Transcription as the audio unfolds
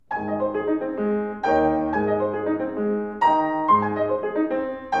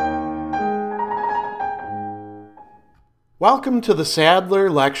Welcome to the Sadler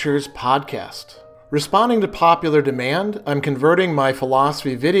Lectures podcast. Responding to popular demand, I'm converting my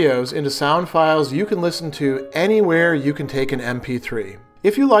philosophy videos into sound files you can listen to anywhere you can take an MP3.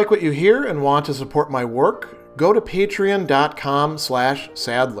 If you like what you hear and want to support my work, go to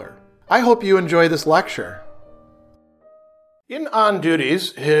patreon.com/Sadler. I hope you enjoy this lecture. In On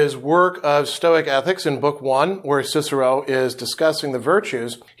Duties, his work of Stoic ethics in Book 1, where Cicero is discussing the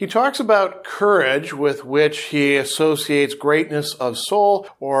virtues, he talks about courage, with which he associates greatness of soul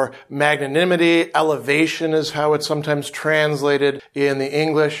or magnanimity. Elevation is how it's sometimes translated in the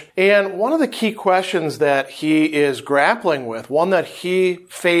English. And one of the key questions that he is grappling with, one that he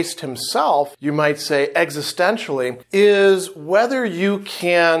faced himself, you might say existentially, is whether you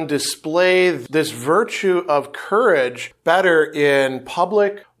can display this virtue of courage better in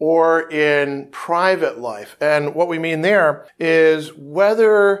public or in private life. And what we mean there is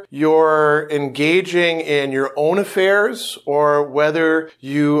whether you're engaging in your own affairs or whether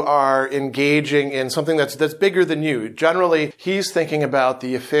you are engaging in something that's bigger than you. Generally, he's thinking about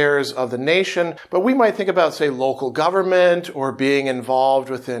the affairs of the nation, but we might think about, say, local government or being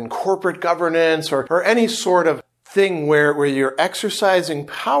involved within corporate governance or any sort of thing where you're exercising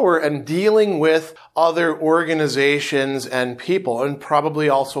power and dealing with other organizations and people, and probably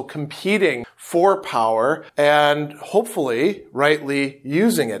also competing for power and hopefully rightly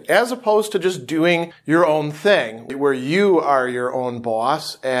using it, as opposed to just doing your own thing, where you are your own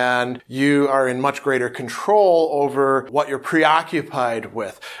boss and you are in much greater control over what you're preoccupied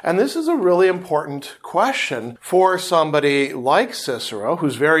with. And this is a really important question for somebody like Cicero,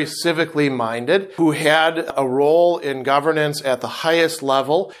 who's very civically minded, who had a role in governance at the highest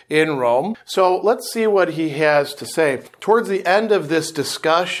level in Rome. So let's see what he has to say. Towards the end of this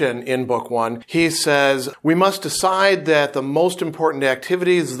discussion in Book 1, he says, "We must decide that the most important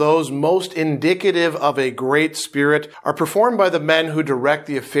activities, those most indicative of a great spirit, are performed by the men who direct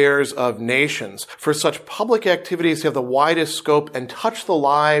the affairs of nations. For such public activities have the widest scope and touch the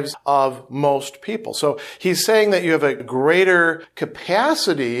lives of most people." So he's saying that you have a greater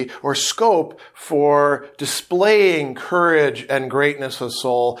capacity or scope for displaying courage and greatness of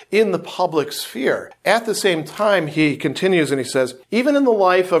soul in the public sphere. At the same time, he continues and he says, "Even in the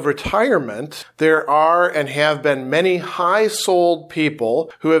life of retirement, there are and have been many high-souled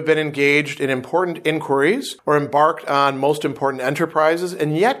people who have been engaged in important inquiries or embarked on most important enterprises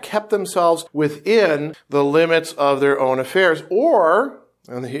and yet kept themselves within the limits of their own affairs, or,"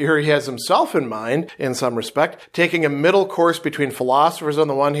 and here he has himself in mind, in some respect, "taking a middle course between philosophers on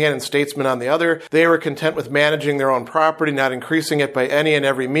the one hand and statesmen on the other, they were content with managing their own property, not increasing it by any and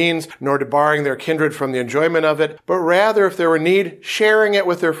every means, nor debarring their kindred from the enjoyment of it, but rather, if there were need, sharing it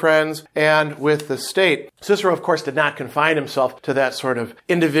with their friends and with the state." Cicero, of course, did not confine himself to that sort of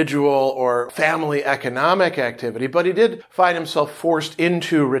individual or family economic activity, but he did find himself forced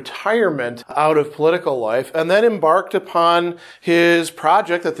into retirement out of political life and then embarked upon his project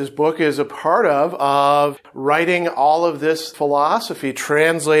that this book is a part of writing all of this philosophy,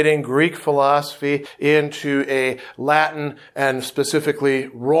 translating Greek philosophy into a Latin and specifically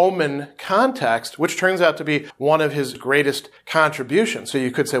Roman context, which turns out to be one of his greatest contributions. So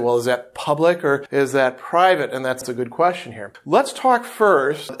you could say, well, is that public or is that private? And that's a good question here. Let's talk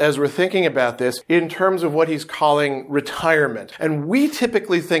first, as we're thinking about this, in terms of what he's calling retirement. And we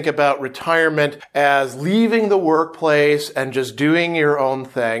typically think about retirement as leaving the workplace and just doing your own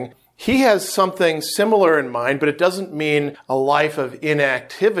thing. He has something similar in mind, but it doesn't mean a life of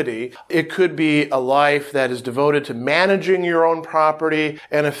inactivity. It could be a life that is devoted to managing your own property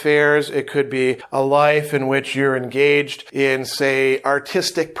and affairs. It could be a life in which you're engaged in, say,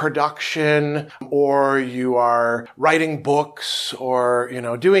 artistic production, or you are writing books, or,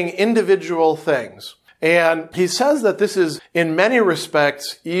 doing individual things. And he says that this is, in many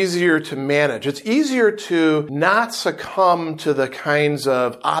respects, easier to manage. It's easier to not succumb to the kinds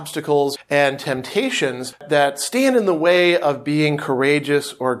of obstacles and temptations that stand in the way of being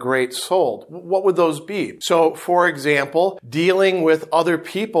courageous or great-souled. What would those be? So, for example, dealing with other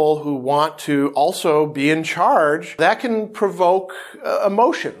people who want to also be in charge, that can provoke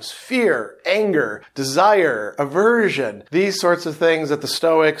emotions, fear, anger, desire, aversion, these sorts of things that the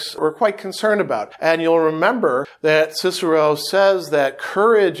Stoics were quite concerned about. And you'll remember that Cicero says that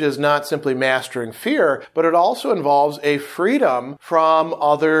courage is not simply mastering fear, but it also involves a freedom from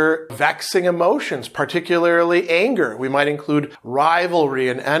other vexing emotions, particularly anger. We might include rivalry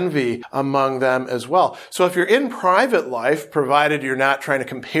and envy among them as well. So if you're in private life, provided you're not trying to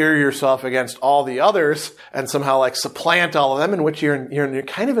compare yourself against all the others and somehow supplant all of them, in which you're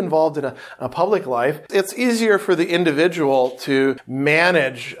kind of involved in a public life, it's easier for the individual to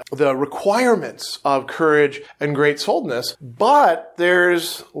manage the requirements of of courage and great-souledness, but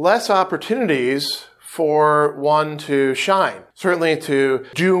there's less opportunities for one to shine, certainly to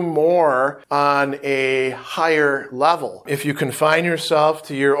do more on a higher level. If you confine yourself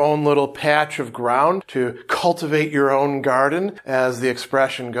to your own little patch of ground, to cultivate your own garden, as the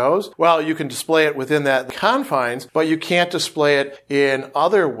expression goes, well, you can display it within that confines, but you can't display it in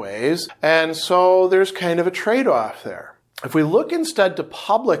other ways, and so there's kind of a trade-off there. If we look instead to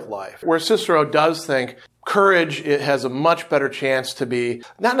public life, where Cicero does think courage, it has a much better chance to be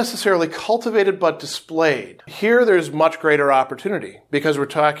not necessarily cultivated, but displayed. Here, there's much greater opportunity because we're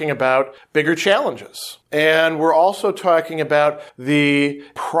talking about bigger challenges. And we're also talking about the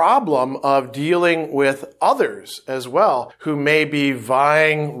problem of dealing with others as well, who may be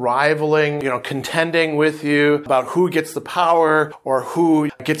vying, rivaling, contending with you about who gets the power or who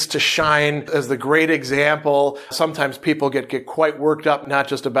gets to shine as the great example. Sometimes people get quite worked up, not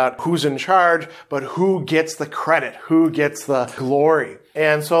just about who's in charge, but who gets the credit, who gets the glory.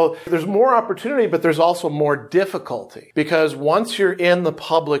 And so there's more opportunity, but there's also more difficulty because once you're in the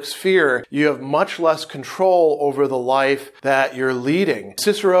public sphere, you have much less control over the life that you're leading.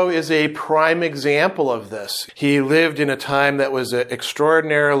 Cicero is a prime example of this. He lived in a time that was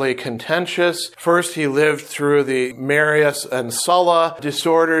extraordinarily contentious. First, he lived through the Marius and Sulla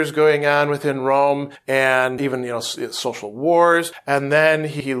disorders going on within Rome and even, social wars. And then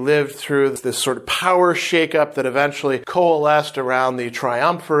he lived through this sort of power shakeup that eventually coalesced around the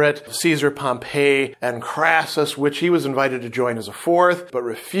triumvirate, Caesar, Pompey, and Crassus, which he was invited to join as a fourth, but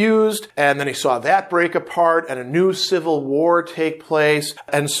refused. And then he saw that break apart and a new civil war take place.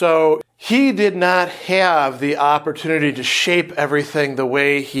 And so he did not have the opportunity to shape everything the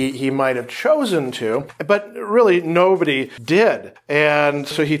way he might have chosen to, but really nobody did. And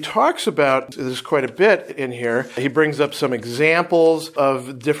so he talks about this quite a bit in here. He brings up some examples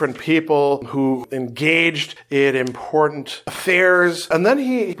of different people who engaged in important affairs. And then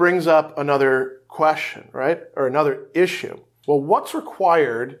he brings up another question, right? Or another issue. Well, what's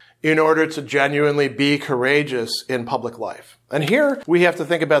required in order to genuinely be courageous in public life? And here we have to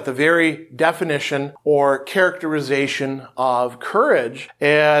think about the very definition or characterization of courage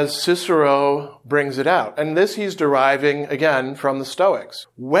as Cicero brings it out. And this he's deriving, again, from the Stoics.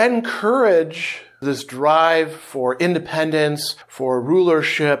 When courage, this drive for independence, for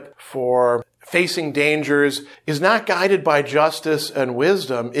rulership, for facing dangers, is not guided by justice and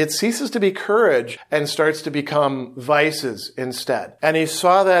wisdom, it ceases to be courage and starts to become vices instead. And he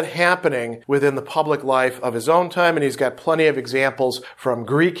saw that happening within the public life of his own time, and he's got plenty of examples from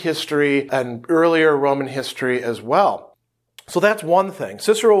Greek history and earlier Roman history as well. So that's one thing.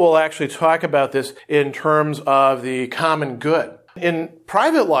 Cicero will actually talk about this in terms of the common good. In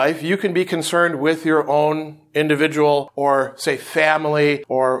private life, you can be concerned with your own individual or, say, family,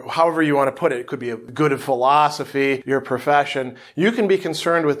 or however you want to put it. It could be a good of philosophy, your profession. You can be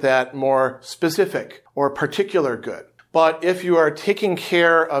concerned with that more specific or particular good. But if you are taking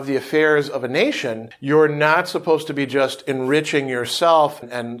care of the affairs of a nation, you're not supposed to be just enriching yourself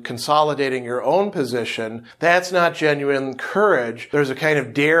and consolidating your own position. That's not genuine courage. There's a kind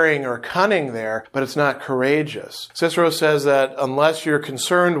of daring or cunning there, but it's not courageous. Cicero says that unless you're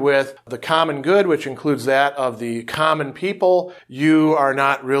concerned with the common good, which includes that of the common people, you are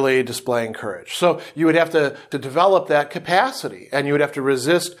not really displaying courage. So you would have to develop that capacity, and you would have to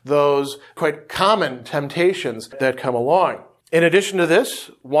resist those quite common temptations that come along. In addition to this,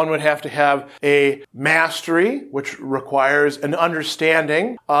 one would have to have a mastery, which requires an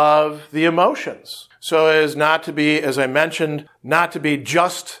understanding of the emotions. So as not to be, as I mentioned, not to be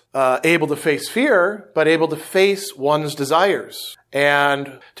just able to face fear, but able to face one's desires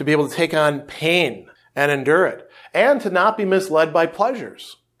and to be able to take on pain and endure it, and to not be misled by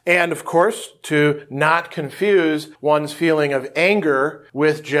pleasures. And, of course, to not confuse one's feeling of anger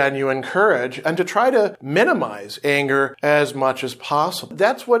with genuine courage and to try to minimize anger as much as possible.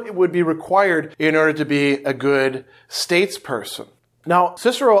 That's what would be required in order to be a good statesperson. Now,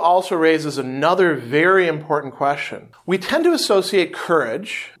 Cicero also raises another very important question. We tend to associate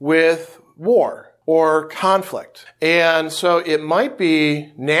courage with war or conflict. And so it might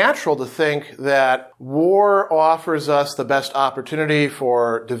be natural to think that war offers us the best opportunity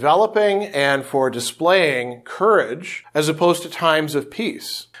for developing and for displaying courage as opposed to times of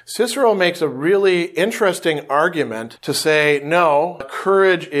peace. Cicero makes a really interesting argument to say, no,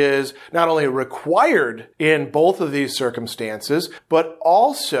 courage is not only required in both of these circumstances, but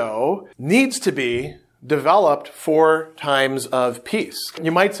also needs to be developed for times of peace.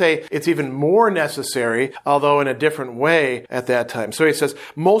 You might say it's even more necessary, although in a different way at that time. So he says,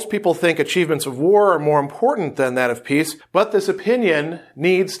 most people think achievements of war are more important than that of peace, but this opinion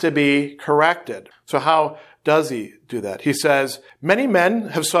needs to be corrected. So how does he do that? He says, many men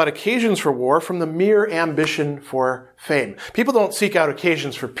have sought occasions for war from the mere ambition for fame. People don't seek out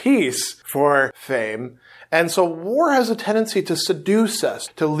occasions for peace for fame. And so war has a tendency to seduce us,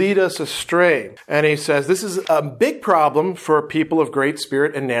 to lead us astray. And he says this is a big problem for people of great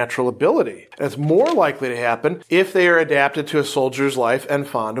spirit and natural ability. And it's more likely to happen if they are adapted to a soldier's life and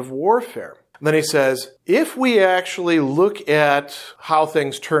fond of warfare. And then he says, if we actually look at how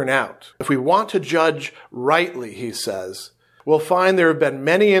things turn out, if we want to judge rightly, he says, we'll find there have been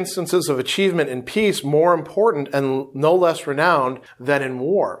many instances of achievement in peace more important and no less renowned than in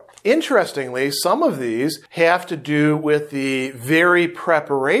war. Interestingly, some of these have to do with the very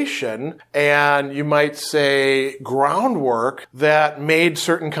preparation and, you might say, groundwork that made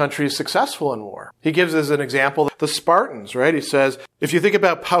certain countries successful in war. He gives as an example the Spartans, right? He says, if you think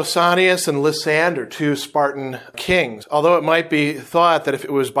about Pausanias and Lysander, two Spartan kings, although it might be thought that if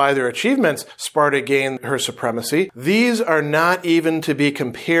it was by their achievements Sparta gained her supremacy, these are not even to be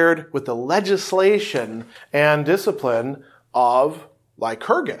compared with the legislation and discipline of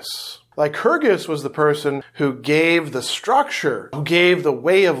Lycurgus. Lycurgus was the person who gave the structure, who gave the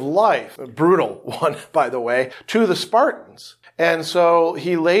way of life, a brutal one, by the way, to the Spartans. And so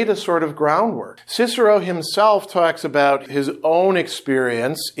he laid a sort of groundwork. Cicero himself talks about his own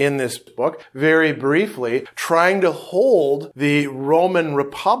experience in this book, very briefly, trying to hold the Roman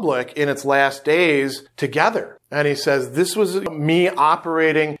Republic in its last days together. And he says, this was me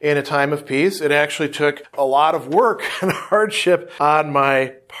operating in a time of peace. It actually took a lot of work and hardship on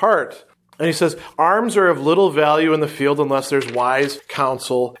my part. And he says, arms are of little value in the field unless there's wise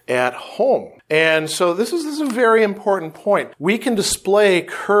counsel at home. And so this is a very important point. We can display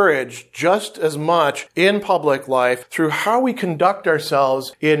courage just as much in public life through how we conduct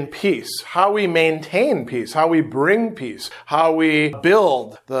ourselves in peace, how we maintain peace, how we bring peace, how we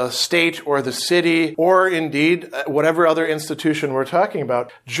build the state or the city, or indeed whatever other institution we're talking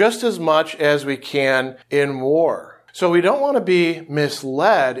about, just as much as we can in war. So we don't want to be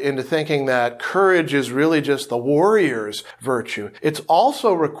misled into thinking that courage is really just the warrior's virtue. It's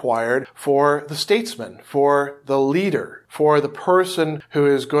also required for the statesman, for the leader, for the person who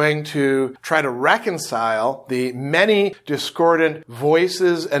is going to try to reconcile the many discordant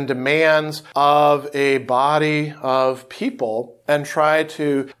voices and demands of a body of people and try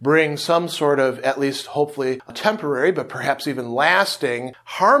to bring some sort of, at least hopefully temporary, but perhaps even lasting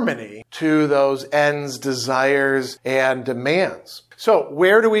harmony to those ends, desires, and demands. So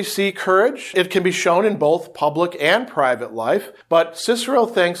where do we see courage? It can be shown in both public and private life, but Cicero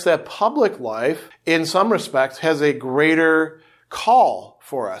thinks that public life, in some respects, has a greater call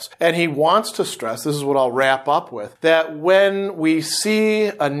for us. And he wants to stress, this is what I'll wrap up with, that when we see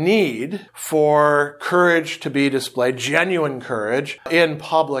a need for courage to be displayed, genuine courage in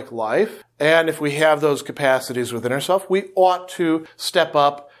public life, and if we have those capacities within ourselves, we ought to step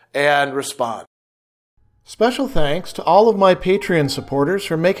up and respond. Special thanks to all of my Patreon supporters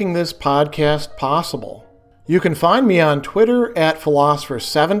for making this podcast possible. You can find me on Twitter at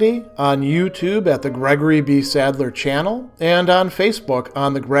Philosopher70, on YouTube at the Gregory B. Sadler channel, and on Facebook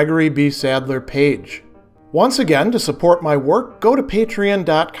on the Gregory B. Sadler page. Once again, to support my work, go to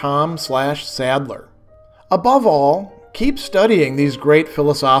patreon.com/Sadler. Above all, keep studying these great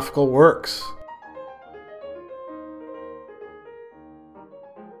philosophical works.